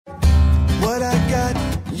What I got,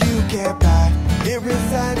 you can't buy. It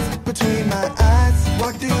resides between my eyes.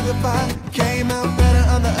 Walked through the fire, came out better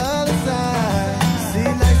on the other side. See,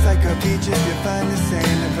 life's like a beach if you find the sand.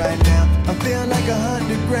 And right now, I feel like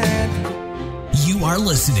 $100,000. You are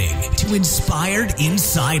listening to Inspired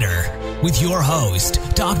Insider with your host,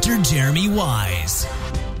 Dr. Jeremy Wise.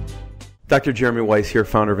 Dr. Jeremy Weiss here,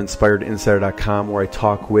 founder of InspiredInsider.com, where I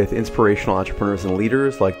talk with inspirational entrepreneurs and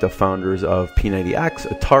leaders like the founders of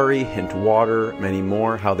P90X, Atari, Hint Water, many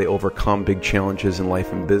more, how they overcome big challenges in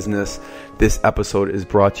life and business. This episode is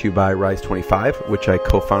brought to you by Rise 25, which I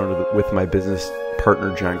co-founded with my business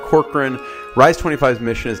partner, John Corcoran. Rise 25's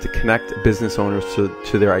mission is to connect business owners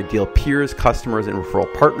to their ideal peers, customers, and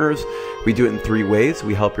referral partners. We do it in 3 ways.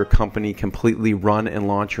 We help your company completely run and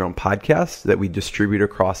launch your own podcast that we distribute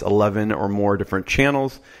across 11 or more different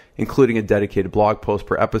channels, including a dedicated blog post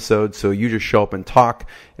per episode. So you just show up and talk,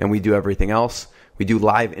 and we do everything else. We do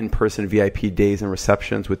live in-person VIP days and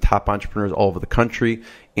receptions with top entrepreneurs all over the country.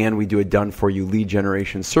 And we do a done-for-you lead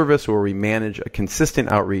generation service where we manage a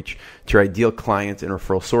consistent outreach to your ideal clients and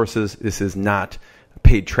referral sources. This is not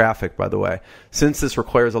paid traffic, by the way. Since this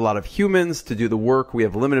requires a lot of humans to do the work, we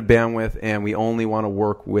have limited bandwidth, and we only want to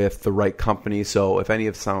work with the right company. So if any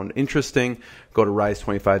of sound interesting, go to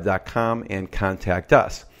rise25.com and contact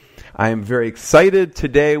us. I am very excited.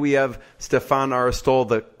 Today we have Stephan Aarstol,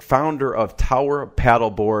 the founder of Tower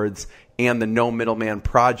Paddleboards and the No Middleman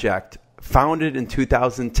Project. Founded in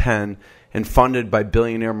 2010 and funded by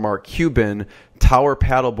billionaire Mark Cuban, Tower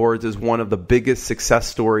Paddleboards is one of the biggest success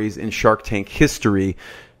stories in Shark Tank history.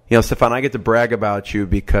 You know, Stephan, I get to brag about you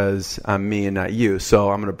because I'm me and not you,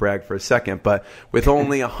 so I'm going to brag for a second. But with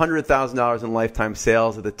only $100,000 in lifetime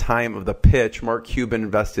sales at the time of the pitch, Mark Cuban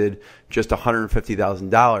invested just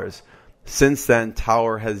 $150,000. Since then,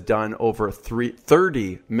 Tower has done over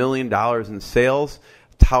 $30 million in sales.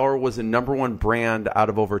 Tower was the number one brand out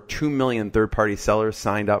of over 2 million third-party sellers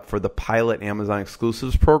signed up for the pilot Amazon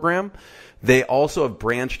Exclusives program. They also have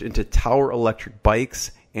branched into Tower Electric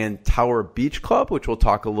Bikes and Tower Beach Club, which we'll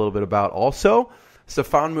talk a little bit about also.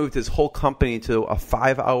 Stephan moved his whole company to a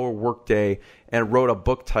 5-hour workday and wrote a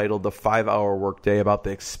book titled The 5-Hour Workday about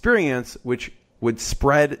the experience, which would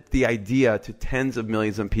spread the idea to tens of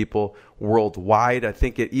millions of people worldwide. I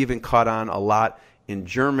think it even caught on a lot in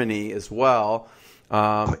Germany as well.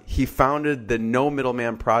 He founded the No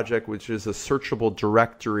Middleman Project, which is a searchable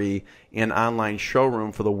directory and online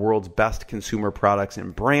showroom for the world's best consumer products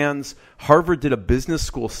and brands. Harvard did a business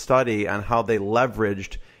school study on how they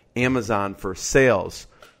leveraged Amazon for sales.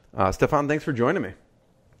 Stephan, thanks for joining me.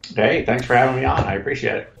 Hey, thanks for having me on. I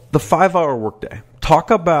appreciate it. The 5-hour workday. Talk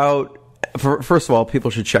about, first of all,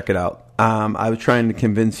 people should check it out. I was trying to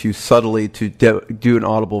convince you subtly to do an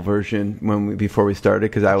Audible version before we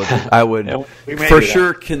started, because I would yeah, for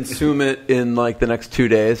sure consume it in like the next 2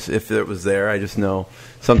 days if it was there. I just know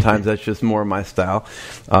sometimes that's just more my style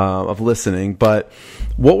of listening. But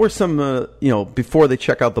what were some, before they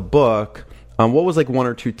check out the book, what was like 1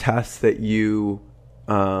 or 2 tests that you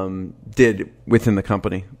did within the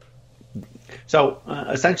company? So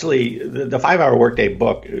essentially, the 5-hour workday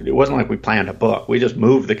book, it wasn't like we planned a book. We just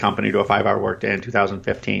moved the company to a 5-hour workday in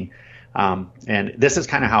 2015. And this is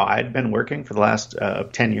kind of how I'd been working for the last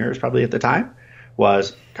 10 years, probably at the time,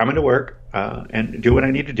 was come into work and do what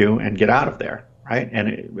I need to do and get out of there, right?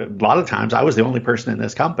 And a lot of times I was the only person in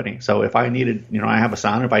this company. So if I needed, I have a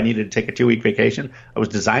son, if I needed to take a 2-week vacation, I was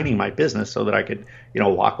designing my business so that I could,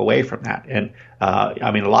 walk away from that. And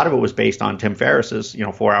a lot of it was based on Tim Ferriss's,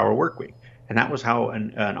 4-hour work week. And that was how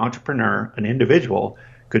an entrepreneur, an individual,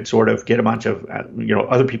 could sort of get a bunch of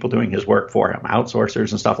other people doing his work for him,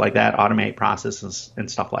 outsourcers and stuff like that, automate processes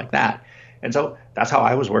and stuff like that. And so that's how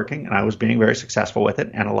I was working, and I was being very successful with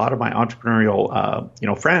it. And a lot of my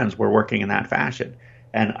entrepreneurial friends were working in that fashion.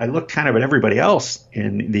 And I looked kind of at everybody else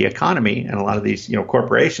in the economy and a lot of these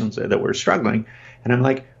corporations that were struggling, and I'm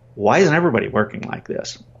like, why isn't everybody working like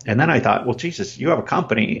this? And then I thought, well, Jesus, you have a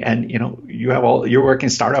company and, you're working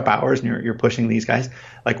startup hours and you're pushing these guys.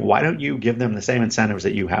 Like, why don't you give them the same incentives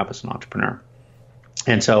that you have as an entrepreneur?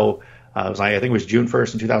 And so I think it was June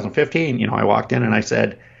 1st in 2015, I walked in and I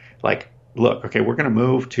said, look, okay, we're going to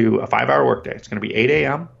move to a 5-hour workday. It's going to be 8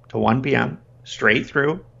 a.m. to 1 p.m. straight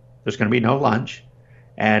through. There's going to be no lunch.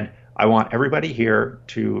 And I want everybody here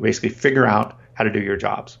to basically figure out how to do your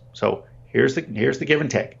jobs. So here's the give and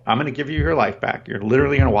take. I'm going to give you your life back. You're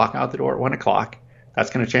literally going to walk out the door at 1 o'clock. That's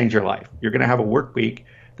going to change your life. You're going to have a work week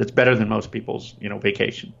that's better than most people's,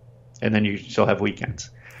 vacation. And then you still have weekends.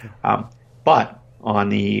 But on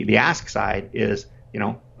the ask side is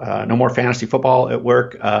no more fantasy football at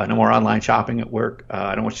work, no more online shopping at work.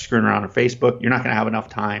 I don't want you screwing around on Facebook. You're not going to have enough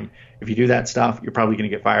time. If you do that stuff, you're probably going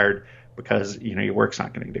to get fired because, your work's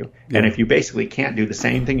not going to do. Yeah. And if you basically can't do the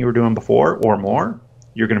same thing you were doing before or more,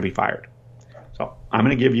 you're going to be fired. So I'm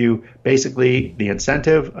going to give you basically the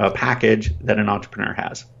incentive package that an entrepreneur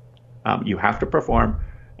has. You have to perform.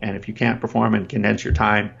 And if you can't perform and condense your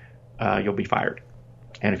time, you'll be fired.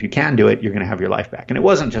 And if you can do it, you're going to have your life back. And it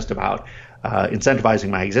wasn't just about incentivizing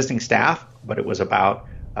my existing staff, but it was about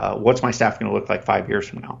what's my staff going to look like 5 years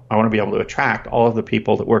from now. I want to be able to attract all of the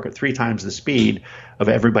people that work at 3 times the speed of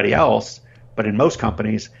everybody else. But in most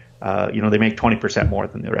companies, they make 20% more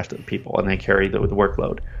than the rest of the people, and they carry the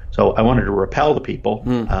workload. So I wanted to repel the people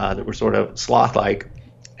that were sort of sloth-like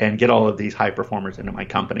and get all of these high performers into my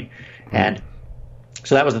company. And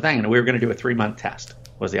so that was the thing. And we were going to do a 3-month test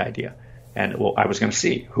was the idea. And I was going to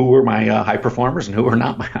see who were my high performers and who were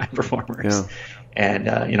not my high performers. Yeah. And,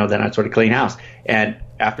 then I'd sort of clean house. And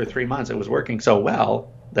after 3 months, it was working so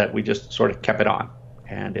well that we just sort of kept it on.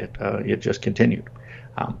 And it just continued.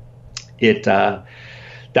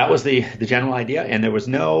 That was the general idea. And there was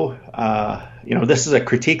no, this is a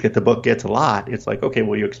critique that the book gets a lot. It's like, okay,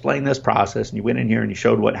 well, you explained this process and you went in here and you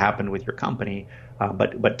showed what happened with your company.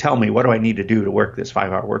 But tell me, what do I need to do to work this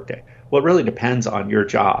 5-hour workday? Well, it really depends on your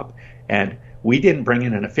job. And we didn't bring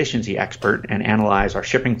in an efficiency expert and analyze our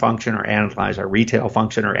shipping function or analyze our retail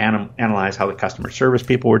function or analyze how the customer service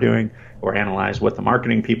people were doing or analyze what the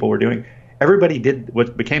marketing people were doing. Everybody did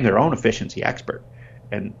what became their own efficiency expert.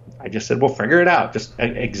 And I just said, well, figure it out. Just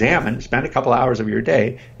examine, spend a couple hours of your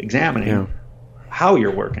day examining how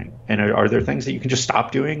you're working. And are there things that you can just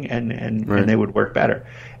stop doing and they would work better?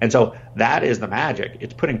 And so that is the magic.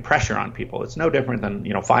 It's putting pressure on people. It's no different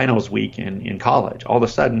than, finals week in college. All of a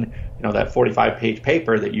sudden, that 45-page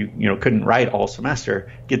paper that you couldn't write all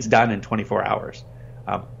semester gets done in 24 hours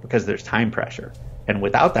because there's time pressure. And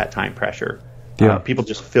without that time pressure, people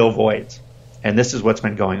just fill voids. And this is what's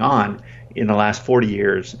been going on in the last 40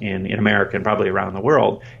 years in America and probably around the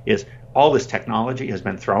world is all this technology has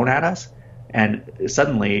been thrown at us. And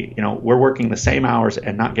suddenly, we're working the same hours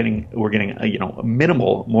and we're getting a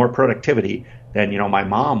minimal more productivity than, my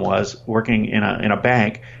mom was working in a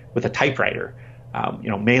bank with a typewriter,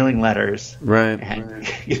 mailing letters. Right. And,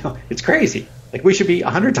 it's crazy. Like we should be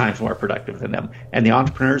 100 times more productive than them. And the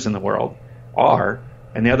entrepreneurs in the world are,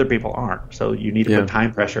 and the other people aren't. So you need to put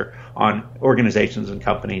time pressure on organizations and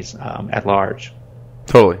companies at large.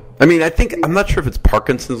 Totally. I mean, I'm not sure if it's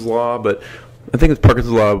Parkinson's law, but I think it's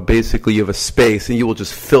Parkinson's law. Basically, you have a space, and you will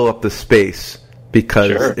just fill up the space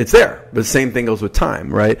because it's there. But the same thing goes with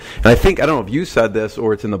time, right? And I don't know if you said this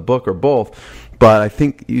or it's in the book or both, but I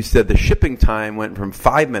think you said the shipping time went from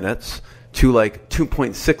 5 minutes to like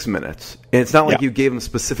 2.6 minutes. And it's not like you gave them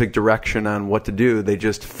specific direction on what to do. They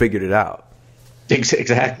just figured it out.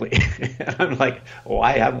 Exactly. I'm like,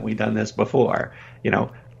 why haven't we done this before?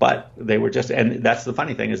 But they were just, and that's the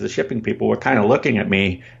funny thing is the shipping people were kind of looking at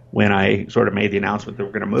me when I sort of made the announcement that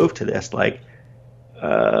we're going to move to this. Like,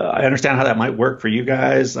 I understand how that might work for you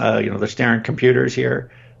guys. They're staring computers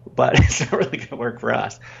here, but it's not really going to work for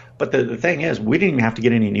us. But the thing is, we didn't even have to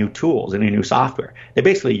get any new tools, any new software. They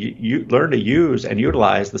basically learned to use and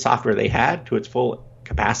utilize the software they had to its full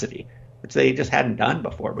capacity, which they just hadn't done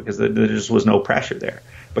before because there just was no pressure there.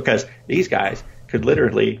 Because these guys could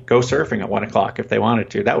literally go surfing at 1 o'clock if they wanted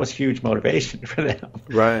to. That was huge motivation for them.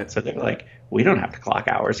 Right. So they're like, we don't have to clock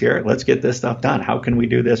hours here. Let's get this stuff done. How can we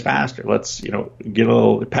do this faster? Let's, get a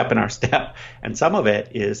little pep in our step. And some of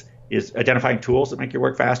it is identifying tools that make your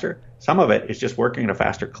work faster. Some of it is just working at a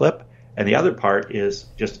faster clip. And the other part is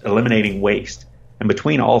just eliminating waste. And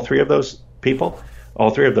between all three of those people, all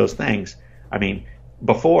three of those things, I mean,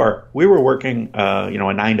 before we were working, a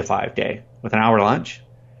 9 to 5 day with an hour lunch.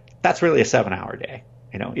 That's really a 7-hour day.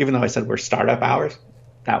 Even though I said we're startup hours,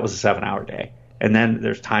 that was a 7-hour day. And then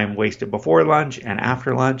there's time wasted before lunch and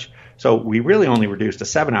after lunch. So we really only reduced a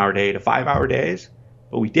 7-hour day to 5-hour days,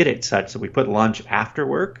 but we did it such that we put lunch after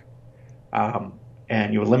work,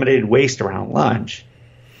 and you eliminated waste around lunch.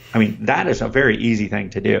 I mean, that is a very easy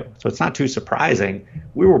thing to do. So it's not too surprising.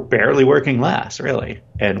 We were barely working less, really,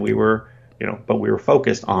 and we were, but we were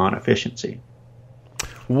focused on efficiency.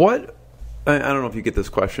 What? I don't know if you get this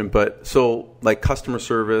question, but so like customer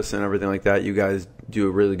service and everything like that, you guys do a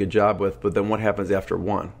really good job with, but then what happens after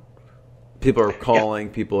 1? People are calling,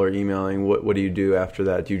 people are emailing. What do you do after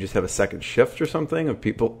that? Do you just have a second shift or something of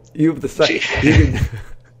people? You have the second.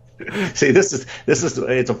 See, this is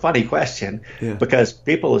it's a funny question because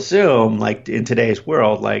people assume like in today's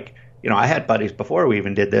world, like, I had buddies before we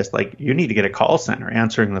even did this, like you need to get a call center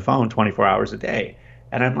answering the phone 24 hours a day.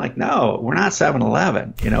 And I'm like, no, we're not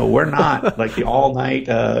 7-Eleven. We're not like the all-night,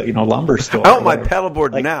 lumber store. I want my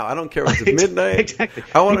paddleboard now. I don't care if it's midnight. Exactly.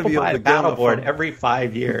 I want to be People able to buy a get on the paddleboard phone. every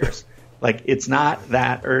 5 years. Like, it's not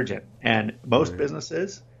that urgent. And most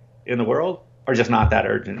businesses in the world are just not that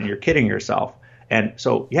urgent. And you're kidding yourself. And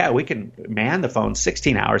so, yeah, we can man the phone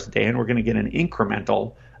 16 hours a day, and we're going to get an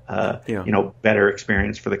incremental, better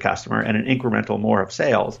experience for the customer and an incremental more of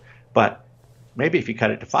sales. But maybe if you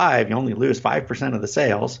cut it to 5, you only lose 5% of the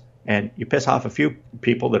sales, and you piss off a few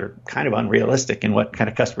people that are kind of unrealistic in what kind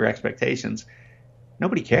of customer expectations.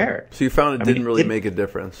 Nobody cared. So you found it didn't really make a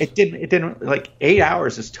difference. It didn't. Like 8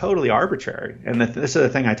 hours is totally arbitrary. And this is the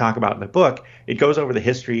thing I talk about in the book. It goes over the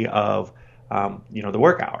history of the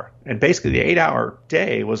work hour. And basically the 8-hour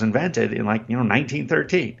day was invented in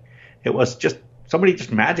 1913. It was just somebody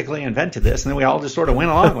just magically invented this, and then we all just sort of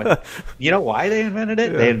went along with it. You know why they invented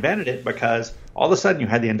it? Yeah. They invented it because all of a sudden you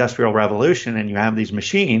had the Industrial Revolution, and you have these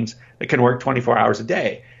machines that can work 24 hours a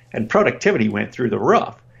day, and productivity went through the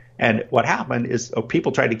roof. And what happened is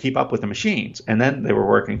people tried to keep up with the machines, and then they were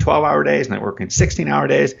working 12-hour days, and they were working 16-hour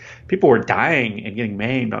days. People were dying and getting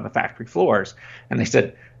maimed on the factory floors, and they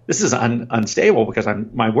said, this is unstable because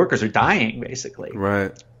my workers are dying, basically,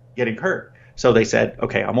 right, getting hurt. So they said,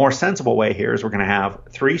 okay, a more sensible way here is we're going to have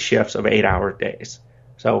 3 shifts of 8-hour days.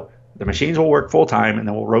 So the machines will work full time, and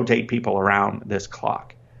then we'll rotate people around this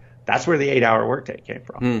clock. That's where the 8-hour workday came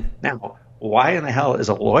from. Now, why in the hell is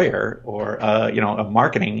a lawyer or a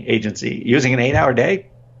marketing agency using an 8-hour day?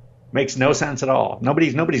 Makes no sense at all.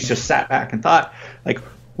 Nobody's just sat back and thought, like,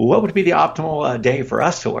 what would be the optimal day for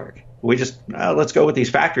us to work? We just let's go with these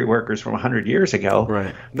factory workers from 100 years ago.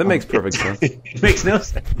 Right. That makes perfect sense. It makes no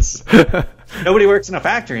sense. Nobody works in a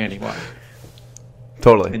factory anymore.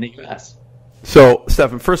 Totally. In the U.S. So,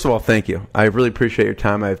 Stephan, first of all, thank you. I really appreciate your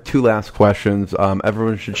time. I have 2 last questions.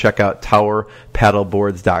 Everyone should check out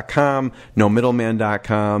towerpaddleboards.com,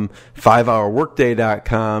 nomiddleman.com,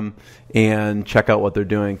 5hourworkday.com, and check out what they're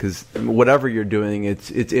doing, because whatever you're doing,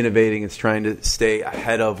 it's innovating. It's trying to stay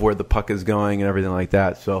ahead of where the puck is going and everything like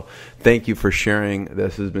that. So thank you for sharing.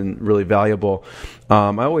 This has been really valuable.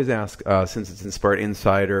 I always ask, since it's Inspired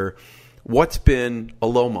Insider, what's been a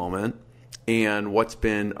low moment and what's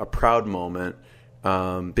been a proud moment?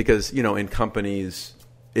 Because, in companies,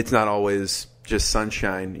 it's not always just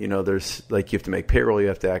sunshine. There's you have to make payroll. You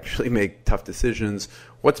have to actually make tough decisions.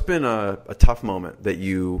 What's been a tough moment that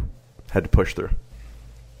you had to push through?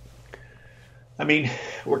 I mean,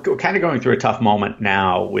 we're kind of going through a tough moment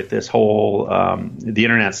now with this whole the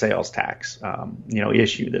internet sales tax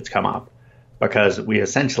issue that's come up, because we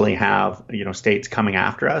essentially have states coming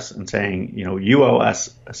after us and saying you owe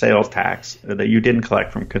us a sales tax that you didn't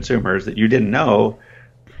collect from consumers, that you didn't know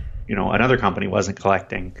another company wasn't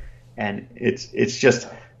collecting. And it's just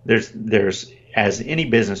there's as any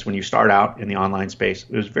business, when you start out in the online space,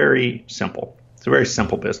 it was very simple. It's a very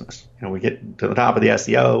simple business. We get to the top of the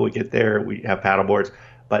SEO, we get there, we have paddleboards.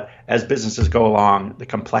 But as businesses go along, the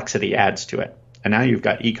complexity adds to it. And now you've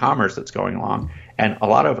got e-commerce that's going along, and a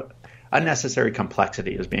lot of unnecessary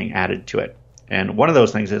complexity is being added to it. And one of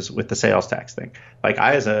those things is with the sales tax thing. Like,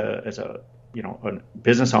 I, as a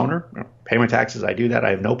business owner, pay my taxes. I do that. I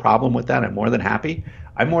have no problem with that. I'm more than happy.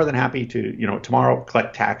 I'm more than happy to, tomorrow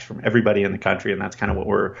collect tax from everybody in the country, and that's kind of what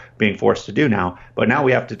we're being forced to do now. But now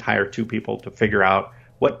we have to hire 2 people to figure out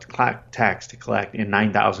what tax to collect in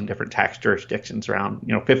 9,000 different tax jurisdictions around,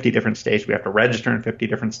 50 different states. We have to register in 50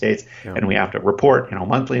 different states, and we have to report,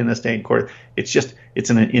 monthly in the state and court. It's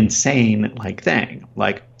an insane thing.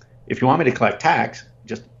 Like, if you want me to collect tax,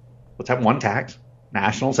 just let's have one tax,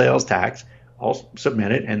 national sales tax. I'll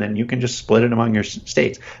submit it, and then you can just split it among your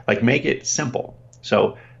states. Make it simple.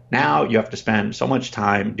 So now you have to spend so much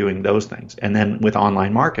time doing those things. And then with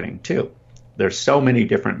online marketing too, there's so many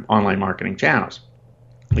different online marketing channels.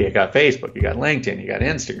 You got Facebook, you got LinkedIn, you got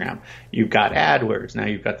Instagram, you've got AdWords. Now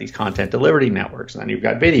you've got these content delivery networks, and then you've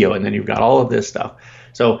got video, and then you've got all of this stuff.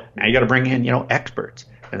 So now you got to bring in, experts,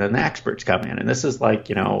 and then the experts come in. And this is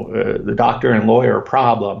the doctor and lawyer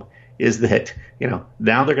problem is that,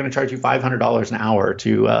 now they're going to charge you $500 an hour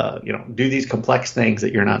to, do these complex things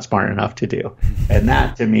that you're not smart enough to do. And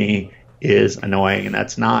that, to me, is annoying. And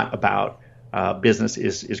that's not about business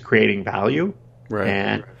is creating value. Right.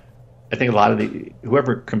 And I think a lot of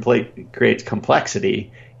whoever creates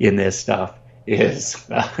complexity in this stuff is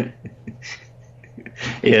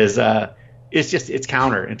it's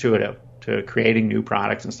counterintuitive to creating new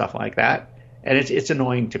products and stuff like that. And it's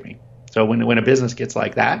annoying to me. So when a business gets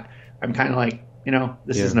like that, I'm kind of like,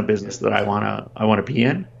 this isn't a business that I want to be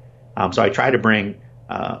in. So I try to bring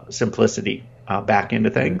simplicity back into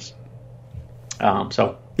things.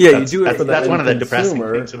 Yeah, you do it for that's the one of the consumer.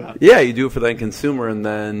 depressing things about it. Yeah, you do it for the end consumer, and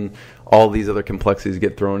then all these other complexities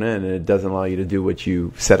get thrown in, and it doesn't allow you to do what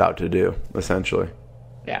you set out to do, essentially.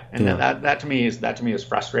 Yeah, and that to me is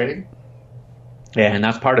frustrating. And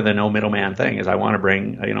that's part of the no middleman thing. Is I want to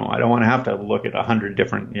bring, I don't want to have to look at 100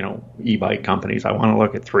 different, e-bike companies. I want to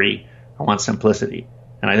look at 3. I want simplicity,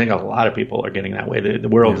 and I think a lot of people are getting that way. The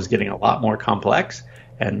world is getting a lot more complex,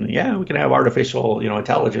 and we can have artificial,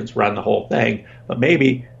 intelligence run the whole thing, but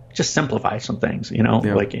maybe just simplify some things.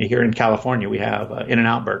 Like here in California, we have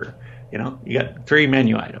In-N-Out Burger. You got 3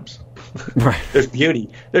 menu items. Right. There's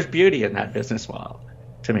beauty in that business model,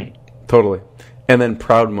 to me. Totally. And then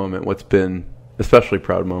proud moment. What's been especially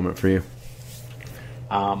proud moment for you?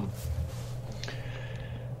 I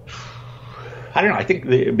don't know. I think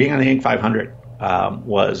being on the Inc. 500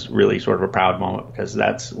 was really sort of a proud moment, because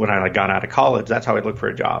that's when I got out of college. That's how I looked for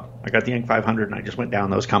a job. I got the Inc. 500 and I just went down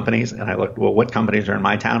those companies and I looked, well, what companies are in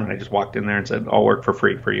my town? And I just walked in there and said, I'll work for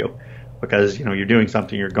free for you, because you're doing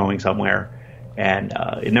something, you're going somewhere. And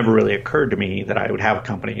it never really occurred to me that I would have a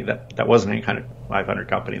company that wasn't any kind of 500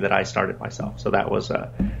 company that I started myself. So that was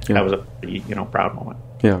a pretty, proud moment.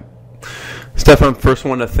 Yeah. Stephan, first I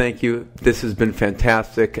want to thank you. This has been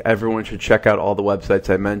fantastic. Everyone should check out all the websites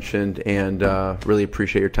I mentioned, and really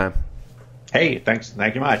appreciate your time. Hey, thanks.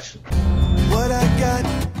 Thank you much. What I got,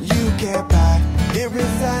 you can't buy. It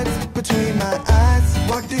resides between my eyes.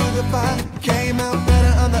 Walked through the fire, came out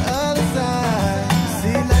better on the other side.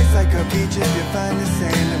 See, life's like a beach if you find the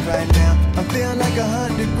sailing right now. I feel like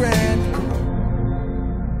 100 grand.